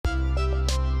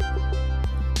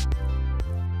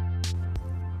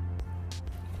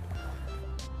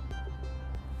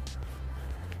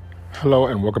Hello,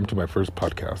 and welcome to my first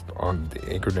podcast on the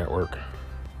Anchor Network.